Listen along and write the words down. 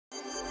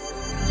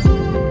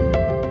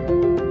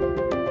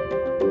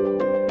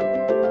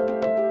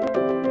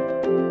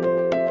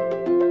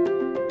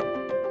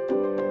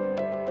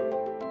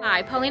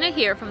Paulina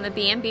here from the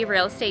B&B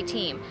Real Estate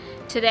team.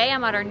 Today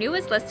I'm at our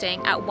newest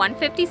listing at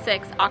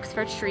 156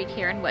 Oxford Street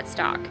here in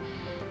Woodstock.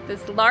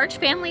 This large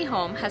family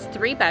home has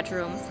 3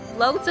 bedrooms,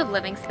 loads of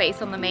living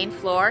space on the main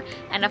floor,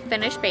 and a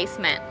finished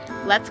basement.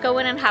 Let's go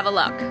in and have a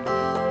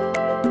look.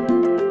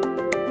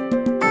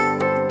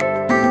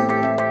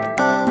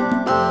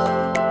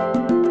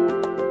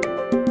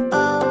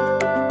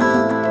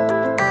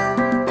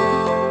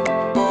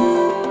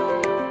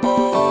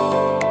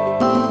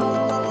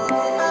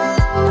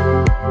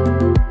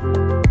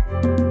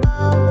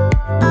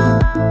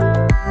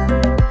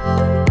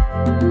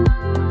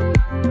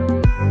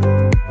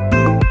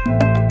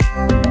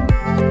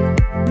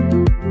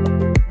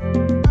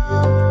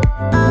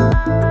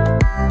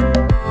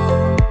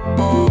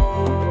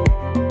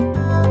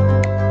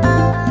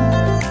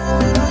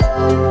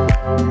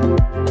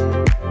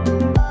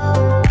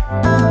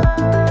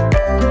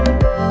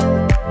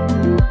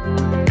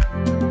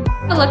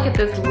 Look at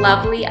this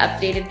lovely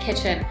updated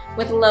kitchen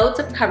with loads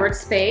of cupboard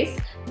space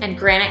and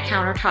granite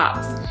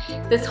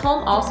countertops. This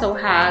home also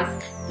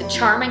has the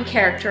charm and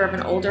character of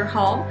an older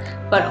home,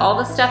 but all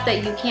the stuff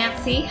that you can't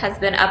see has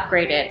been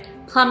upgraded.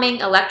 Plumbing,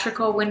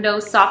 electrical,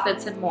 windows,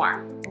 soffits, and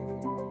more.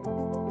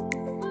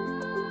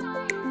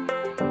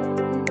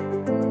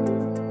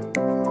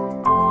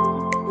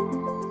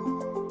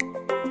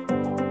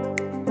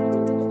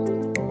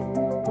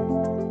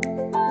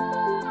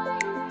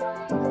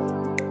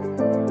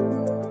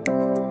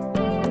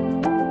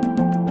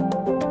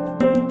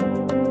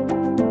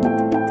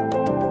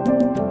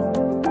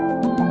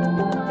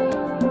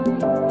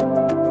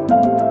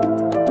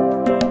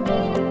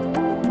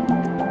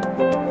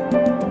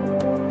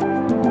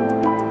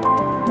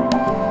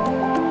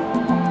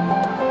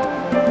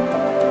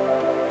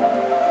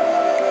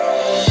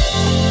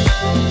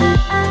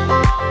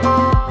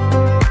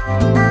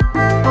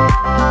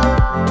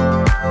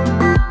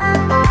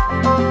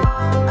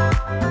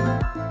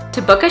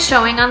 To book a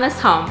showing on this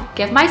home,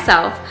 give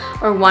myself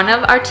or one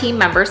of our team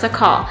members a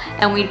call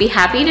and we'd be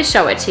happy to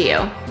show it to you.